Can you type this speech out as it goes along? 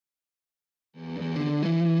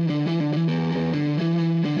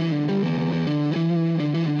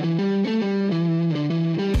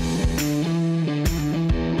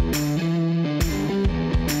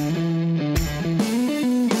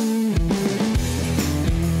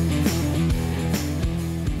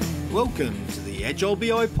Welcome to the Agile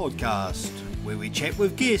BI podcast, where we chat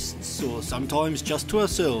with guests, or sometimes just to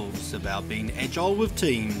ourselves, about being agile with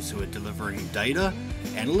teams who are delivering data,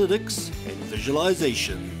 analytics, and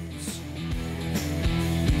visualizations.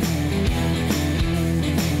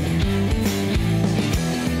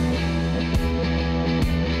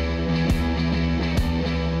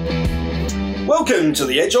 Welcome to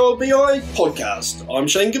the Agile BI podcast. I'm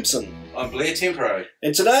Shane Gibson. I'm Blair Tempero.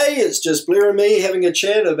 And today it's just Blair and me having a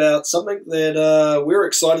chat about something that we're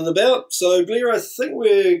excited about. So Blair, I think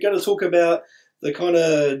we're going to talk about the kind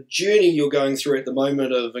of journey you're going through at the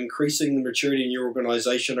moment of increasing the maturity in your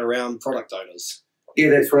organisation around product owners. Yeah,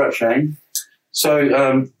 that's right, Shane.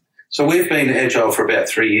 So we've been agile for about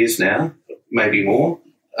 3 years now, maybe more.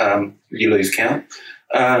 You lose count.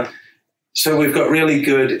 So we've got really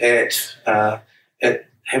good at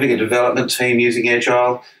having a development team using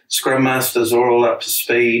agile. Scrum Masters are all up to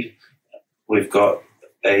speed. We've got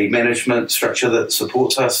a management structure that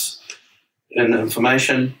supports us in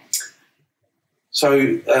information. So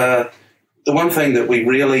the one thing that we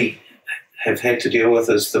really have had to deal with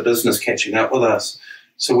is the business catching up with us.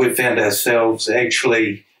 So we've found ourselves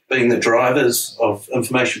actually being the drivers of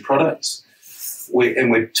information products,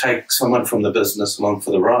 and we take someone from the business along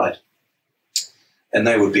for the ride. And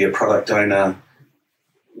they would be a product owner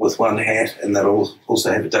with one hat, and they'll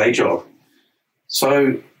also have a day job.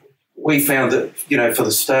 So we found that, for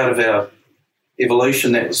the start of our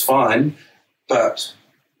evolution, that was fine, but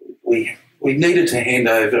we needed to hand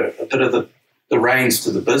over a bit of the reins to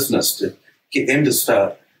the business to get them to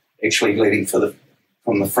start actually leading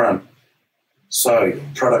from the front. So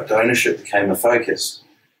product ownership became a focus,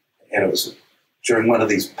 and it was during one of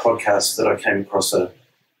these podcasts that I came across an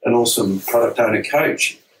awesome product owner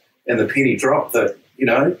coach, and the penny dropped that,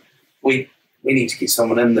 we need to get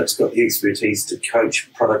someone in that's got the expertise to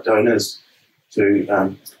coach product owners,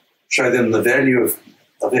 to show them the value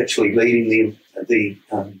of actually leading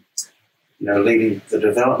leading the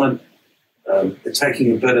development,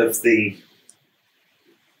 taking a bit of the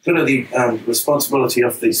responsibility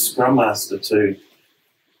off the Scrum Master to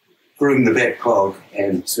groom the backlog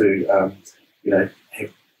and to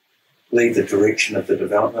lead the direction of the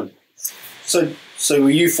development. So were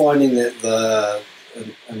you finding that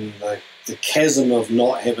the chasm of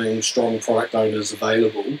not having strong product owners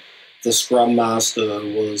available, the Scrum Master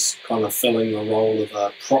was kind of filling the role of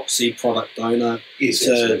a proxy product owner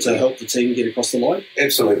to help the team get across the line?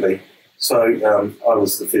 Absolutely. So I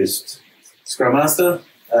was the first Scrum Master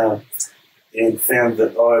and found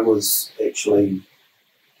that I was actually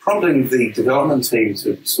prompting the development team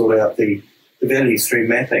to sort out the value stream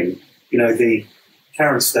mapping, the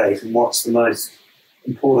current state and what's the most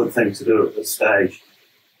important thing to do at this stage,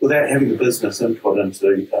 without having the business input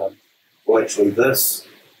into,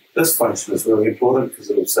 this function is really important because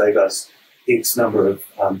it'll save us X number of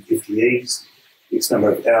FTEs, X number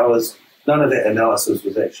of hours. None of that analysis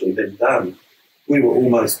was actually then done. We were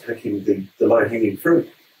almost picking the low-hanging fruit.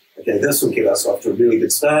 Okay, this will get us off to a really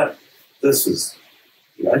good start. This is,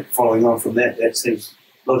 following on from that, that seems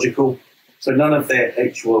logical. So none of that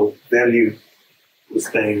actual value was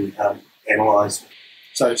being analysed.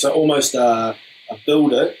 So almost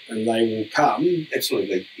build it and they will come.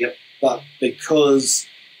 Absolutely, yep. But because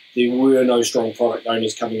there were no strong product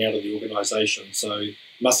owners coming out of the organisation, so it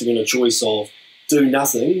must have been a choice of do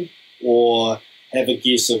nothing or have a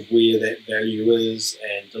guess of where that value is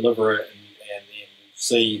and deliver it and then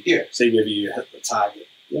see whether you hit the target.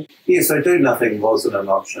 Yeah, so do nothing wasn't an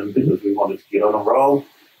option because we wanted to get on a roll.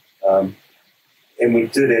 And we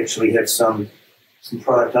did actually have some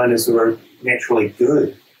product owners who were naturally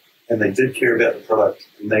good and they did care about the product,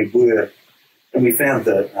 and we found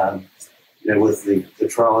that, with the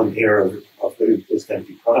trial and error of who was going to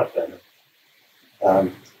be product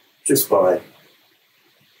owner, just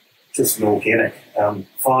an organic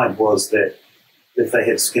find was that if they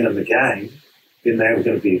had skin in the game, then they were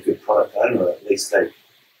going to be a good product owner. At least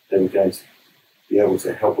they were going to be able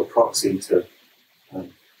to help a proxy to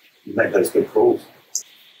make those good calls.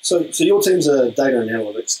 So your team's a data and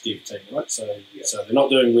analytics dev team, right? So they're not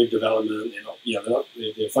doing web development.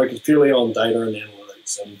 They're focused purely on data and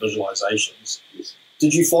analytics and visualizations. Yes.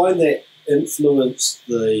 Did you find that influenced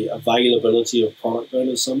the availability of product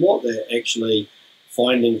owners somewhat? That actually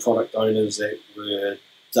finding product owners that were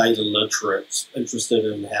data literate, interested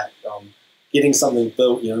in getting something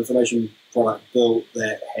built, information product built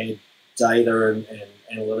that had data and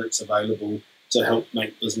analytics available to help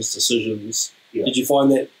make business decisions. Yeah. Did you find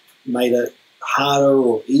that made it harder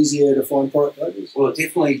or easier to find product owners? Well,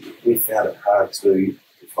 definitely we found it hard to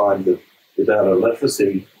find the data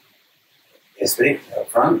literacy aspect up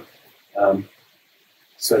front.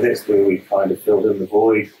 So that's where we kind of filled in the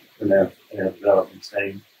void in our development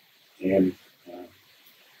team and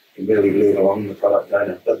really led along the product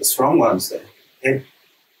owner. But the strong ones that had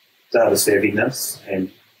data savviness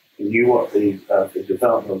and knew what the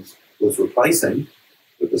development was replacing,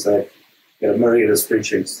 because they had a myriad of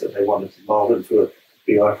spreadsheets that they wanted to mold into a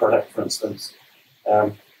BI product, for instance.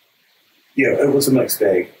 It was a mixed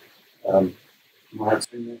bag.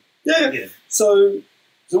 Yeah. So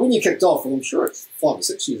when you kicked off, and I'm sure it's 5 or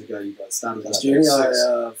 6 years ago you guys started this journey.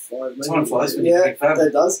 5 maybe. Time flies when Yeah, you think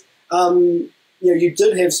that does. You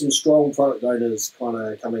did have some strong product owners kind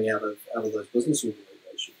of coming out of those business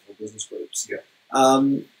organisations or business groups. Yeah.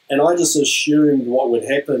 And I just assumed what would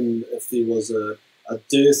happen if there was a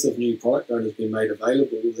dearth of new product owners being made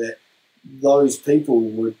available, that those people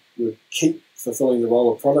would keep fulfilling the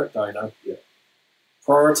role of product owner,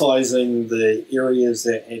 prioritising the areas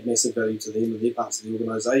that had massive value to them and their parts of the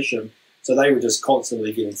organisation. So they were just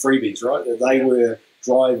constantly getting freebies, right? That they were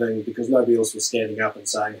driving because nobody else was standing up and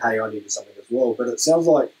saying, hey, I needed something as well. But it sounds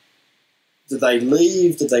like, did they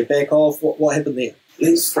leave? Did they back off? What happened there?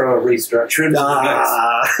 Let's throw a restructure into the mix.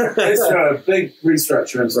 Let's throw a big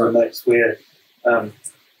restructure into the mix where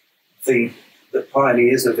the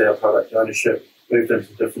pioneers of our product ownership moved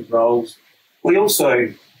into different roles. We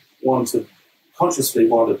also consciously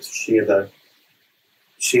wanted to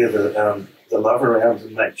share the love around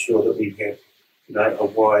and make sure that we have a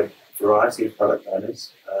wide variety of product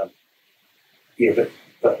owners.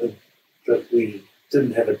 But we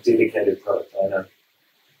didn't have a dedicated product owner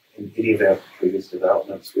in any of our previous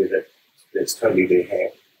developments where that's totally their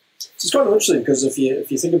hat. It's kind of interesting because if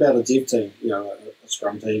you think about a dev team, a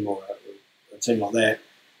Scrum team or a team like that,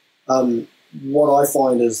 what I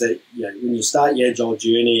find is that when you start your Agile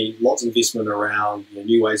journey, lots of investment around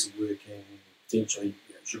new ways of working, potentially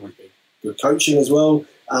should always be good coaching as well.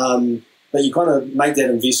 But you kind of make that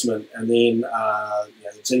investment, and then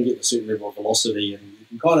the team get a certain level of velocity, and you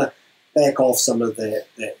can kind of back off some of that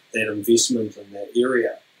investment in that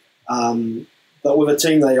area. But with a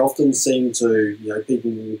team, they often seem to,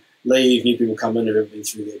 people leave, new people come in who haven't been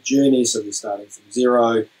through that journey, so they're starting from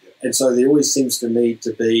zero. And so there always seems to need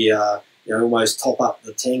to be, almost top up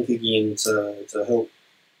the tank again to help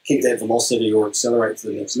keep that velocity or accelerate to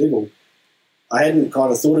the next level. I hadn't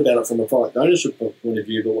kind of thought about it from a product ownership point of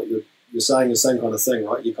view, but what you're saying is the same kind of thing,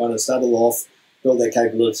 right? You kind of started off, built that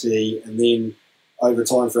capability, and then over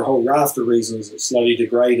time, for a whole raft of reasons, it slowly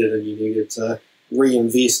degraded, and you needed to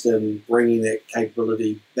reinvest in bringing that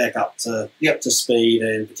capability back up to speed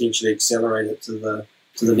and potentially accelerate it to the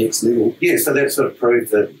next level. Yeah, so that sort of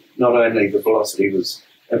proved that not only the velocity was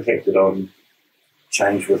impacted on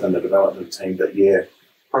change within the development team, but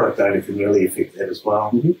product owner can really affect that as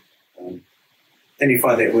well. Mm-hmm. And you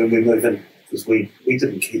find that when we move in, because we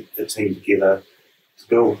didn't keep the team together to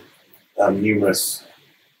build numerous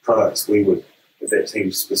products, we would have that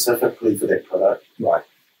team specifically for that product. Right.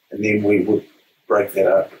 And then we would break that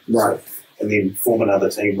up. Right. And then form another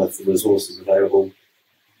team with the resources available,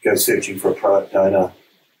 go searching for a product owner.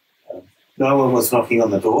 No one was knocking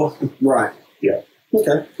on the door. Right. Yeah.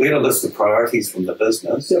 Okay. We had a list of priorities from the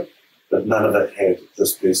business, but none of it had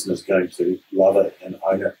this person is going to love it and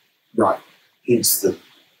own it. Right. Hence the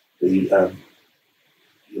idea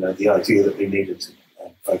that we needed to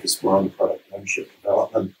focus more on product ownership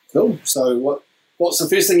development. Cool. So what's the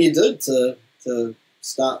first thing you did to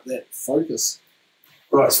start that focus?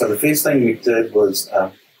 Right. So the first thing we did was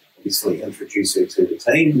obviously introduce her to the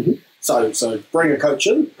team. Mm-hmm. So bring a coach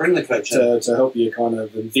in. Bring the coach in to help you kind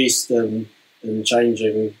of invest in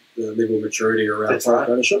changing the level of maturity around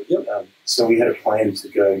product ownership. Yep. So we had a plan to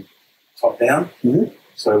go top down. Mm-hmm.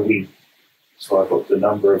 So I booked a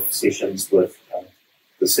number of sessions with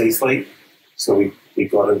the C-suite. So we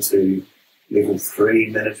got into level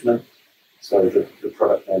 3 management. So the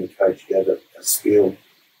product owner coach gave a spiel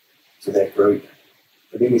to that group.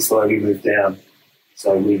 And then we slowly moved down.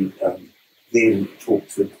 So we then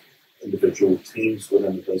talked to individual teams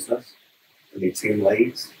within the business and their team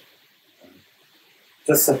leads.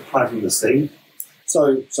 Just planting the seed.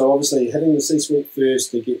 So obviously hitting the C-suite first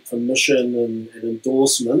to get permission and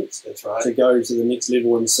endorsement. That's right. To go to the next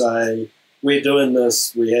level and say, we're doing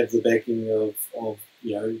this, we have the backing of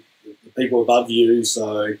the people above you,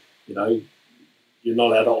 so you're not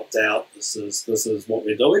allowed to opt out. This is what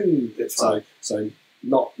we're doing. That's right. So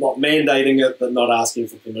not mandating it, but not asking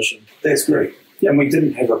for permission. That's great. And we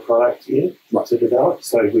didn't have a product yet to develop,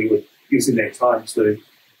 so we were using that time to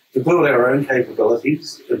build our own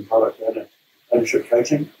capabilities in product ownership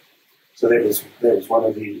coaching. So that was one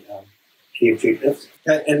of the key objectives.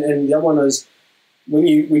 Okay, and the other one is, when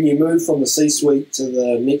you move from the C-suite to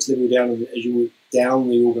the next level down, as you work down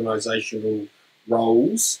the organisational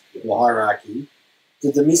roles or hierarchy,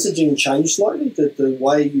 did the messaging change slightly? Did the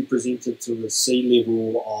way you presented to the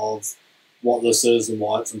C-level of what this is and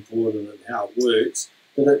why it's important and how it works,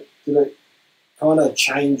 did it kind of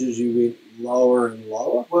change as you went lower and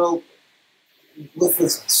lower? Well, with the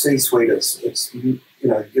C-suite, it's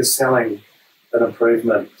you're selling an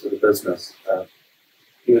improvement to the business.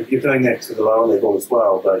 You're doing that to the lower level as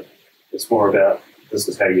well, but it's more about this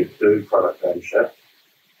is how you do product ownership.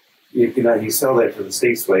 You sell that to the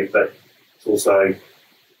C-suite, but it's also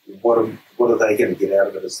what are they going to get out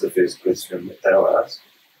of it is the first question that they'll ask.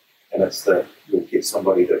 And it's that you'll get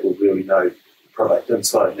somebody that will really know the product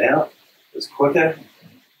inside and out. It's quicker.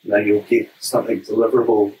 You'll get something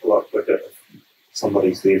deliverable a lot quicker if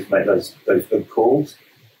somebody's there to make those big calls.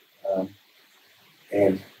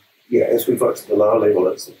 As we got to the lower level,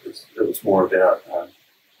 it was more about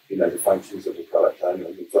the functions of the product owner.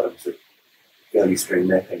 We've got into value stream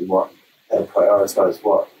mapping, how to prioritise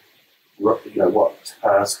what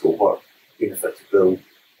task or what benefit to build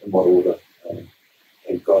in what order,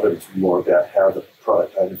 and got into more about how the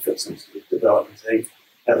product owner fits into the development team,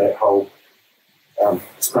 how that whole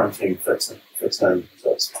Scrum team fits in. So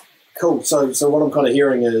it's cool. So what I'm kind of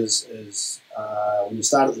hearing is when you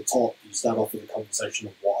start at the top, you start off with a conversation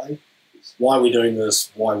of why. Why are we doing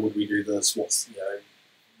this? Why would we do this?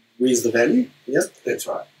 Where's the value? Yeah, that's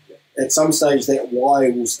right. Yeah. At some stage, that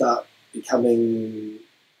why will start becoming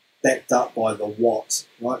backed up by the what,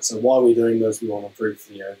 right? So why are we doing this? We want to improve,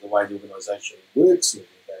 the way the organisation works, or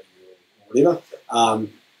whatever.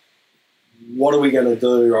 What are we going to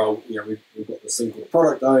do? We've got this thing called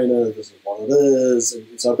product owner. This is what it is,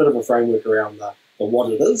 and so a bit of a framework around the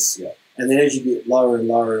what it is. Yeah. And then as you get lower and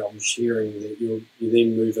lower, I'm sharing that you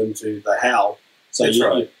then move into the how. So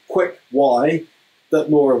you quick why, bit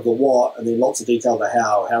more of the what, and then lots of detail the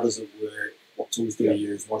how. How does it work? What tools do we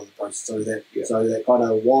use? What are the processes? So that kind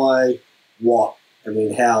of why, what, and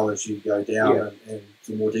then how as you go down and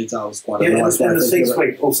for more detail is quite a nice way. And the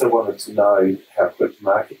C-suite also wanted to know how quick to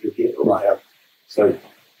market you get. So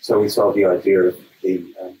we saw the idea of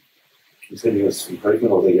the continuous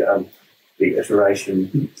improvement or the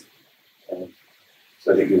iteration.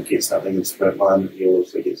 So that you'll get something in sprint 1, you'll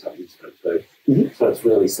also get something in sprint 2. Mm-hmm. So it's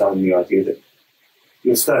really selling the idea that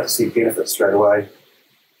you'll start to see benefits straight away.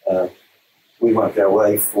 We might go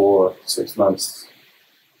away for 6 months,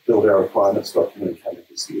 build our requirements document and come back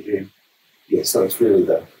and see it again. Yeah, so it's really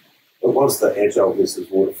it was the agile versus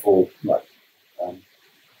waterfall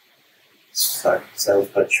sales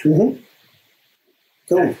pitch. Mm-hmm.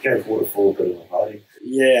 Cool. Gave waterfall a bit of a hiding.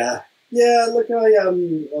 Yeah. Look, I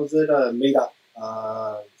was at a meetup.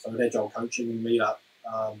 So an agile coaching meetup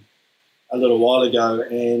a little while ago,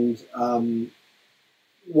 and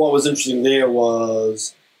what was interesting there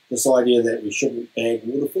was this idea that we shouldn't bag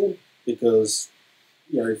waterfall because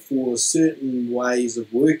for certain ways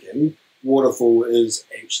of working, waterfall is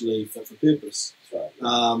actually fit for purpose.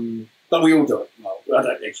 Right. But we all do it. Well, I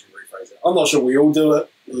don't actually rephrase it. I'm not sure we all do it.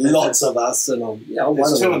 Lots of us, and I'm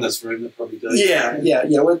There's two in this room that probably do. Yeah.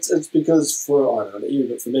 It's because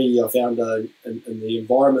but for me, I found in the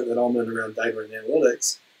environment that I'm in around data and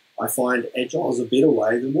analytics, I find agile is a better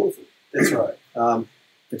way than waterfall. That's right.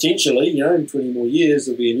 Potentially, in 20 more years,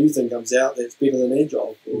 there'll be a new thing comes out that's better than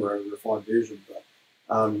agile or a refined version. But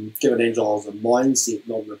given agile as a mindset,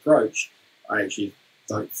 not an approach, I actually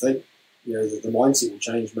don't think that the mindset will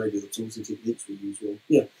change. Maybe the tools and techniques we use will.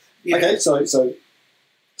 Yeah. Okay. So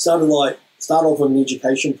start off with an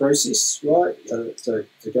education process, right? To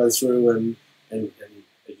go through and as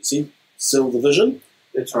you said, sell the vision.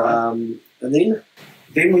 That's right. And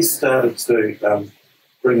then we started to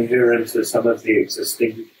bring her into some of the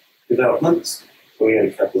existing developments. So we had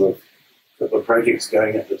a couple of projects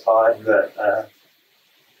going at the time that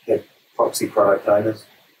had proxy product owners.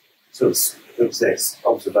 So it was that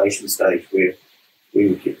observation stage where we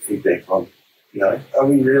would get feedback on, are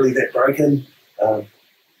we really that broken?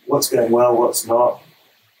 What's going well, what's not?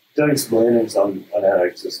 Doing some learnings on our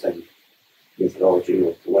existing methodology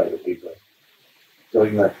or the way that we were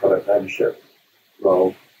doing that product ownership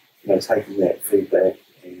role, taking that feedback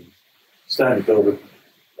and starting to build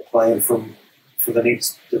a plan for the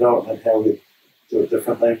next development, how we do it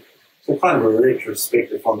differently. So kind of a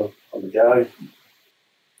retrospective on the go.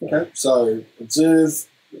 Okay, so observe,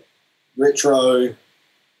 retro,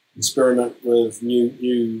 experiment with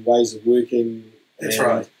new ways of working. That's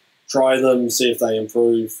right. Try them, see if they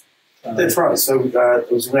improve. That's right. So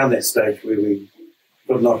it was around that stage where we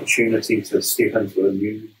got an opportunity to step into a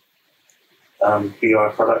new BI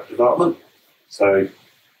product development. So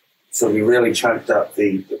So we really chunked up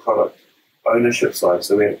the product ownership side.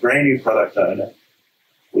 So we had a brand new product owner.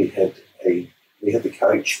 We had the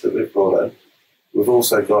coach that we've brought in. We've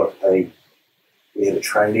also got we had a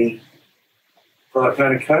trainee product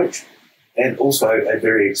owner coach, and also a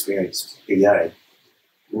very experienced BA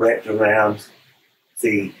wrapped around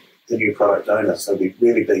the new product owner. So we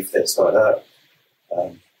really beefed that side up,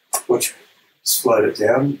 which slowed it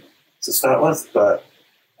down to start with, but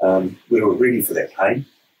we were ready for that pain.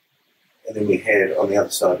 And then we had, on the other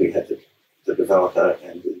side, we had the developer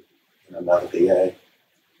and another BA.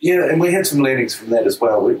 Yeah, and we had some learnings from that as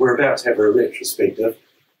well. We're about to have a retrospective.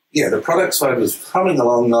 Yeah, the product side was humming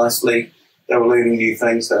along nicely. They were learning new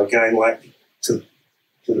things. They were going away to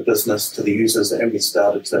the business, to the users, and we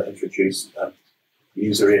started to introduce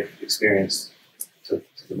user experience to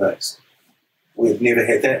the mix. We've never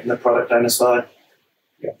had that in the product owner side.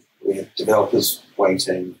 Yeah, we had developers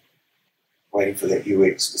waiting for that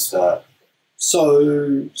UX to start. So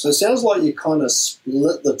it sounds like you kind of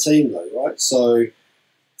split the team though, right? So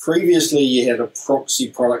previously you had a proxy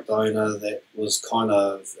product owner that was kind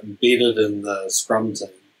of embedded in the Scrum team.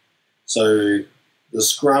 So the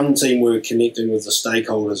Scrum team were connecting with the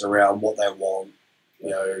stakeholders around what they want,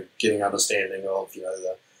 getting understanding of,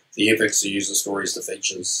 the epics, the user stories, the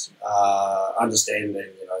features,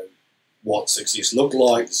 understanding, what success looked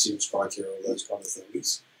like, the SIMS criteria, all those kind of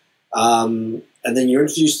things. And then you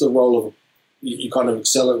introduced the role of, you kind of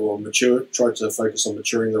accelerate or tried to focus on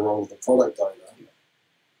maturing the role of the product owner.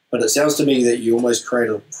 But it sounds to me that you almost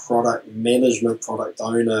created a product management, product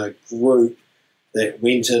owner group that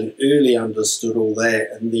went in early, understood all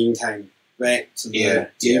that, and then came back to the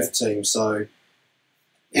dev team. So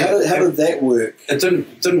how did that work? It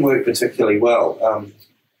didn't work particularly well.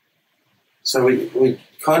 So we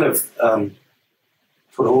kind of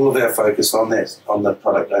put all of our focus on the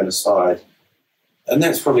product owner side, and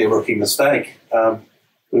that's probably a rookie mistake.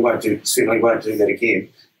 We certainly won't do that again.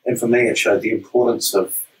 And for me, it showed the importance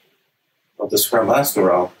of the Scrum Master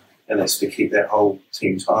role, and that's to keep that whole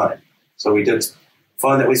team tight. So we did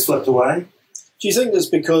find that we slipped away. Do you think it's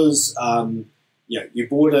because you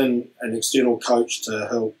brought in an external coach to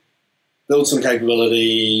help build some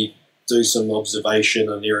capability, do some observation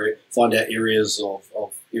and find out areas of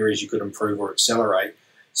areas you could improve or accelerate?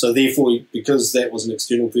 So therefore, because that was an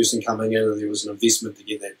external person coming in and there was an investment to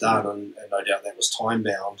get that done, and no doubt that was time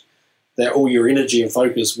bound, that all your energy and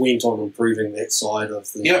focus went on improving that side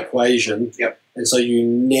of the equation. Yep. And so you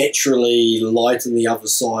naturally lighten the other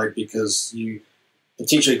side because you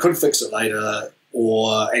potentially could fix it later,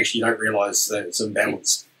 or actually you don't realise that it's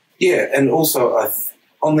imbalanced. Yeah, and also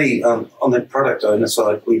on the product owner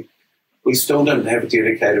side, we still didn't have a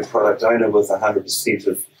dedicated product owner with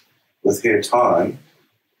 100% with her time.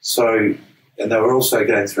 So, and they were also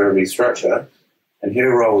going through a restructure, and her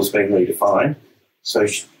role was being redefined. So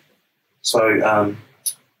it's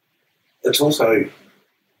also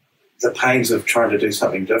the pains of trying to do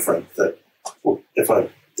something different. That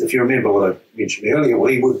if you remember what I mentioned earlier,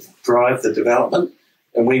 we would drive the development,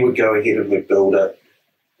 and we would go ahead and we'd build it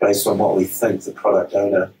based on what we think the product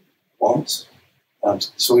owner wants.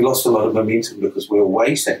 So we lost a lot of momentum because we were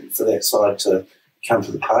waiting for that side to come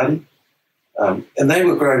to the party. And they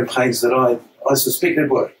were growing pains that I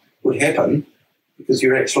suspected would happen, because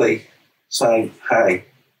you're actually saying, hey,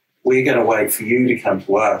 we're going to wait for you to come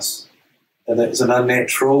to us. And that was an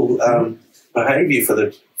unnatural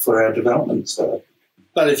behaviour for our development. So.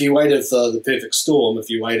 But if you waited for the perfect storm, if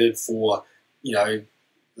you waited for,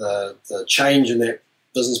 the change in that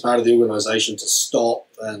business part of the organisation to stop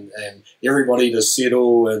and everybody to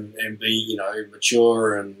settle and be,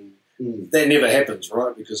 mature, and that never happens,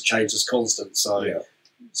 right? Because change is constant. So,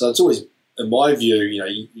 so it's always, in my view,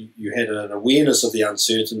 you had an awareness of the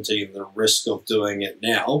uncertainty and the risk of doing it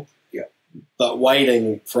now. Yeah. But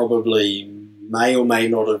waiting probably may or may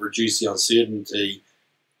not have reduced the uncertainty.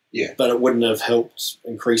 Yeah. But it wouldn't have helped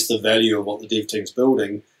increase the value of what the dev team's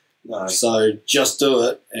building. No. So just do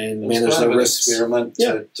it and manage the risks. Experiment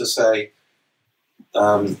to say,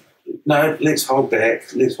 no, let's hold back.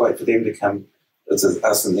 Let's wait for them to come. It's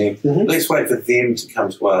us and them. Mm-hmm. Let's wait for them to come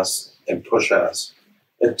to us and push us.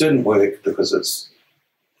 It didn't work because it's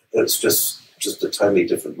just a totally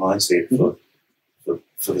different mindset for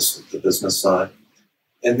the business side.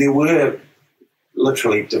 And there were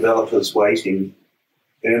literally developers waiting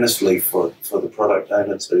earnestly for the product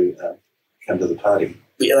owner to come to the party.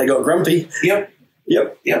 But yeah, they got grumpy. Yep.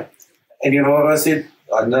 And you know what I said?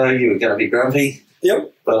 I know you were going to be grumpy.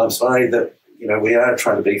 Yep. But I'm sorry that we are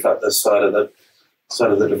trying to beef up this side of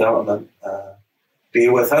the development.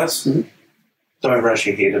 Bear with us. Mm-hmm. Don't rush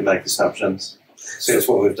ahead and make assumptions. So that's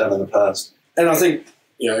what we've done in the past. And I think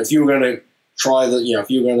if you were going to try that, if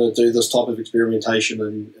you're going to do this type of experimentation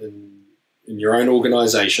in your own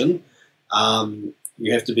organisation,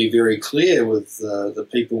 you have to be very clear with the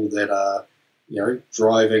people that are,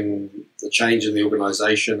 driving the change in the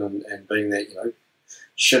organisation and being that,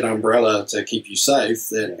 shit umbrella to keep you safe,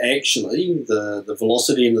 that actually the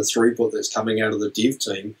velocity and the throughput that's coming out of the dev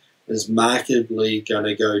team is markedly going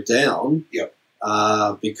to go down. Yep.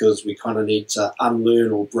 Because we kind of need to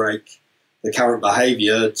unlearn or break the current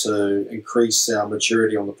behaviour to increase our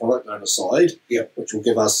maturity on the product owner side, which will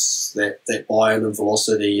give us that buy-in and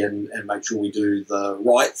velocity and make sure we do the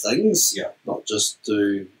right things, not just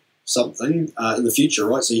do something in the future,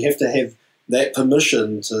 right? So you have to have that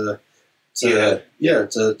permission to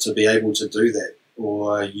be able to do that,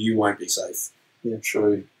 or you won't be safe. Yeah,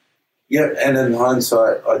 true. Yeah, and in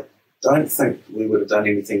hindsight, I don't think we would have done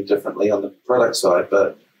anything differently on the product side,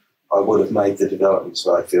 but I would have made the development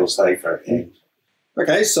side feel safer.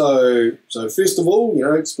 Okay, so first of all,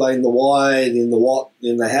 explain the why, then the what,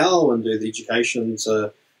 then the how, and do the education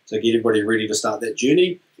to get everybody ready to start that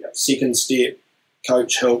journey. Second step,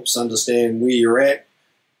 coach helps understand where you're at,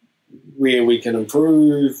 where we can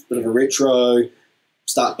improve, bit of a retro,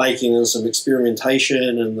 start baking in some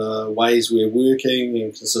experimentation and the ways we're working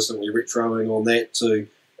and consistently retroing on that to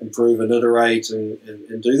improve and iterate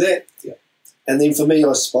and do that. And then for me,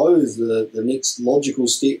 I suppose the next logical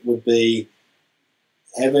step would be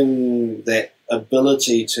having that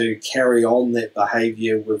ability to carry on that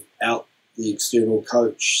behaviour without the external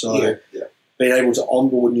coach. So being able to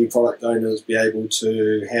onboard new product owners, be able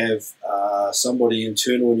to have somebody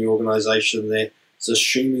internal in your organisation that's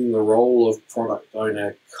assuming the role of product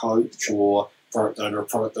owner coach or product owner of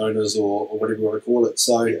product owners or whatever you want to call it.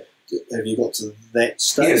 So have you got to that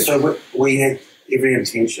stage? Yeah, so we had every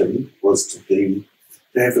intention was to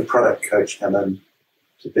have the product coach come in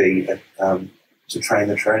to train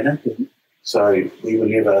the trainer. So we were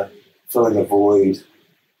never filling a void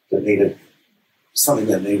that needed something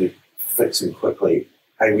that needed fixing quickly.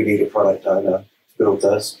 Hey, we need a product owner to build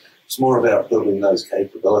this. It's more about building those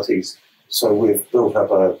capabilities. So we've built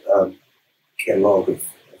up a catalogue of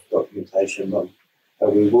documentation on how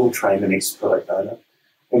we will train the next product owner,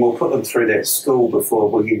 and we'll put them through that school before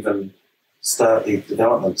we even start the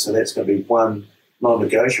development. So that's going to be one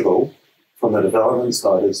non-negotiable from the development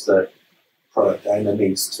side, is that product owner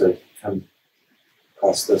needs to come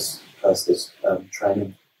past this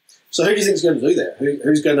training. So who do you think is going to do that?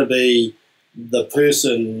 Who's going to be the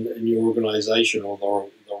person in your organisation or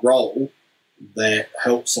the role that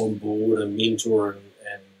helps on board and mentor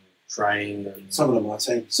and train? And some of them, I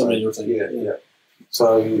think. Some of your team. Yeah.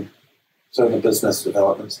 So in the business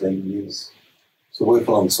development team, yes. So work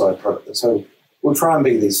alongside product. So we'll try and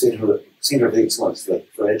be the centre of excellence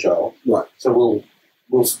for Agile. Right. So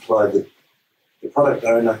we'll supply the product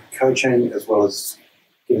owner coaching as well as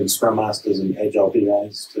giving Scrum Masters and Agile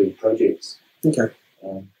BAs to projects. Okay.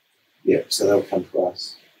 So they'll come to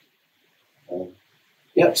us.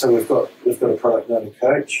 So we've got a product owner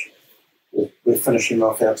coach. We're finishing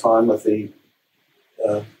off our time with the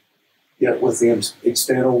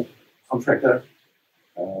external contractor.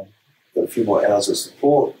 Got a few more hours of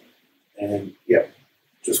support, and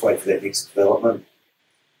just wait for that next development.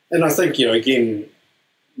 And I think, again,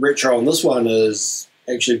 retro on this one is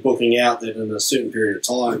actually booking out that in a certain period of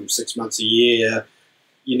time, 6 months, a year,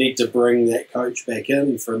 you need to bring that coach back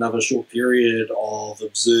in for another short period of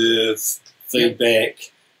observe,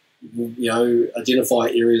 feedback, identify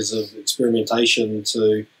areas of experimentation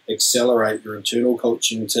to accelerate your internal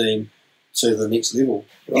coaching team to the next level.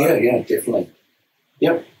 Right? Yeah, definitely.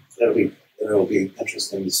 Yep, that'll be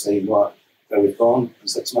interesting to see where we've gone in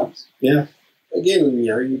 6 months. Yeah. Again,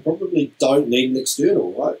 you probably don't need an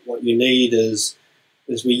external, right? What you need is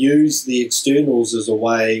we use the externals as a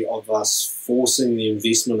way of us forcing the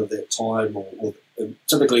investment of that time or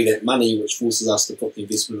typically that money, which forces us to put the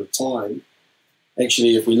investment of time.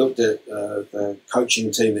 Actually, if we looked at the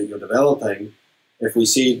coaching team that you're developing, if we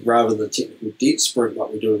said rather than the technical debt sprint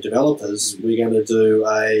like we do with developers, we're going to do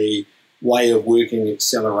a way of working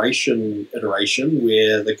acceleration iteration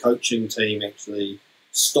where the coaching team actually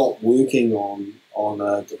stop working on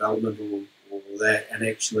a development or that and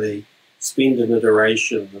actually spend an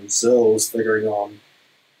iteration themselves figuring on,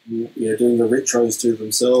 doing the retros to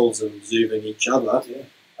themselves and observing each other,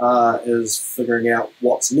 is figuring out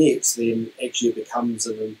what's next. Then actually it becomes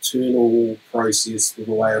an internal process with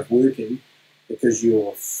a way of working because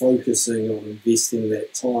you're focusing on investing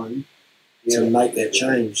that time to make that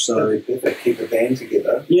change. So keep the band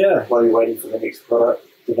together while you're waiting for the next product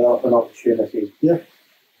development opportunity. Yeah.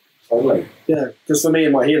 Totally. Yeah, because for me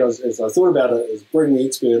in my head, as I thought about it, is bring the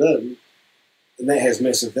expert in, and that has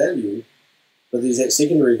massive value. But there's that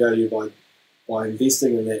secondary value by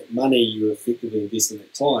investing in that money, you effectively invest in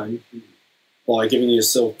that time. By giving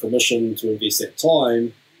yourself permission to invest that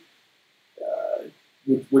time,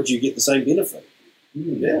 would you get the same benefit?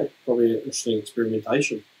 Yeah, probably an interesting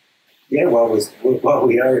experimentation. Yeah, while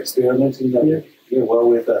we are experimenting, well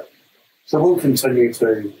worth it. So we'll continue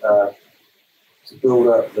to build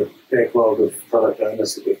up the backlog of product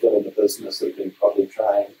owners that we've got in the business that have been properly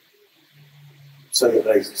trained, so that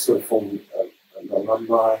they sort of form an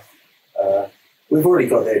alumni. We've already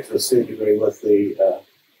got that to a certain degree with the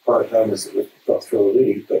product owners that we've got through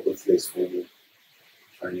already, but with less formal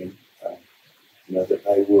training. That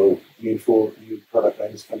they will mentor new product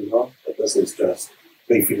owners coming on, but this is just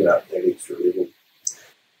beefing it up that extra level.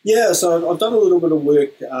 Yeah, so I've done a little bit of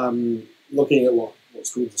work looking at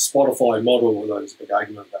what's called the Spotify model, although there's a big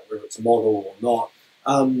argument about whether it's a model or not.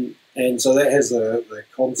 And so that has the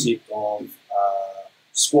concept of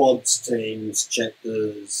squads, teams,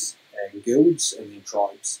 chapters, and guilds, and then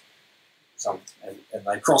tribes. And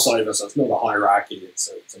they cross over, so it's not a hierarchy, it's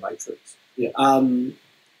a matrix. Yeah.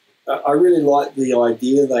 I really like the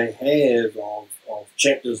idea they have of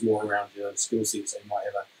chapters more around your skill sets. So you might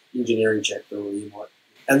have an engineering chapter,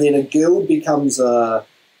 and then a guild becomes a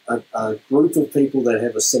group of people that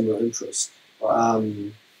have a similar interest.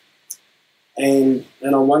 And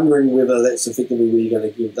I'm wondering whether that's effectively where you're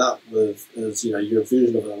going to end up with is your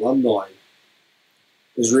version of an alumni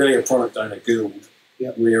is really a product owner guild.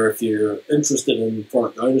 Yep. Where if you're interested in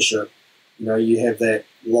product ownership, you have that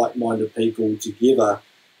like-minded people together.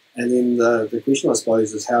 And then the question, I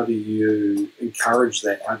suppose, is how do you encourage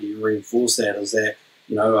that? How do you reinforce that? Is that,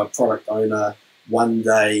 a product owner one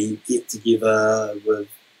day get together with,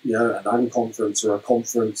 an unconference or a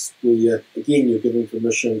conference where, you're giving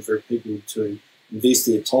permission for people to invest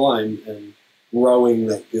their time in growing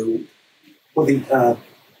that guild? Well,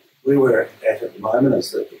 where we're at the moment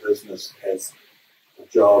is that the business has a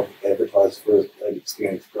job advertised for an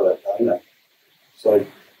experienced product owner. So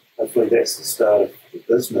hopefully that's the start of the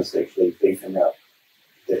business actually beefing up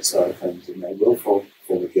that side of things, and they will form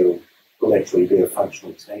a guild. Will actually be a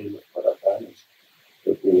functional team of product owners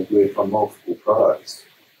that will work on multiple products,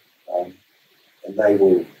 and they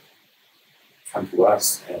will come to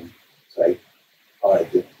us and say, "Hi,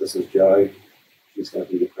 this is Jo. She's going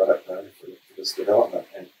to be the product owner for this development,"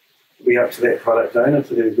 and it'll be up to that product owner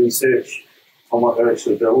to do research on what they're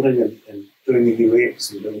actually building and doing the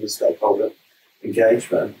UX and doing the stakeholder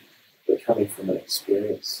engagement, but coming from an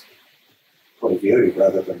experience point of view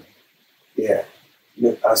rather than,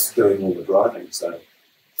 us doing all the driving. So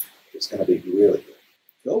it's going to be really good.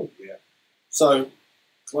 Cool. Yeah. So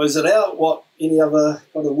close it out. Any other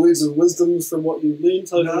kind of words of wisdom from what you've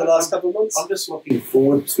learned over the last couple of months? I'm just looking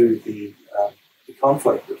forward to the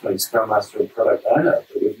conflict between Scrum Master and Product Owner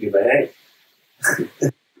that we've never had.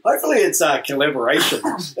 Hopefully it's collaboration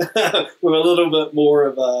with a little bit more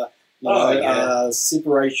of a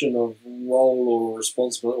separation of role or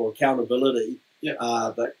responsibility or accountability,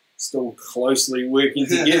 but still closely working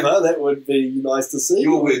together. That would be nice to see.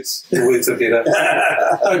 Your words are better.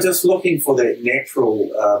 I'm just looking for that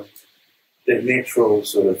natural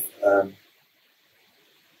sort of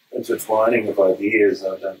intertwining of ideas.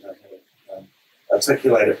 I don't know how to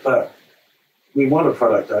articulate it, but we want a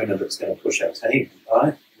product owner that's going to push our team,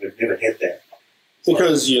 right? We've never had that.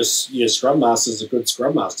 Because your Scrum Masters are good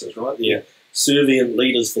Scrum Masters, right? They're servient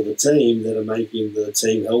leaders for the team that are making the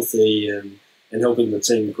team healthy and helping the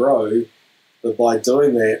team grow. But by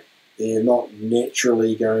doing that, they're not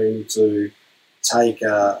naturally going to take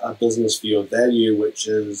a business view of value, which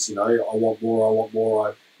is, I want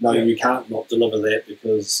more. You can't not deliver that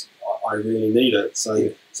because I really need it.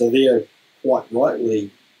 So they're quite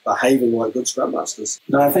rightly behaving like good Scrum Masters.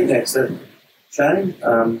 No, I think that's it, Shane.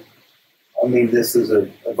 This is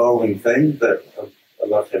an evolving thing that I'd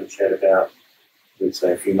love to have a chat about, let's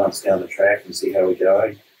say, a few months down the track and see how we're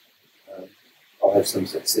going. I'll have some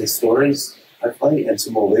success stories, hopefully, and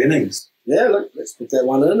some more learnings. Yeah, let's put that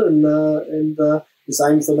one in and the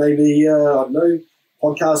same for maybe,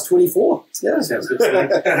 podcast 24. Yeah, sounds good to me.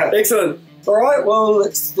 Excellent. All right, well,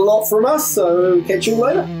 that's a lot from us, so catch you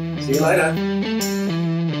later. See you later.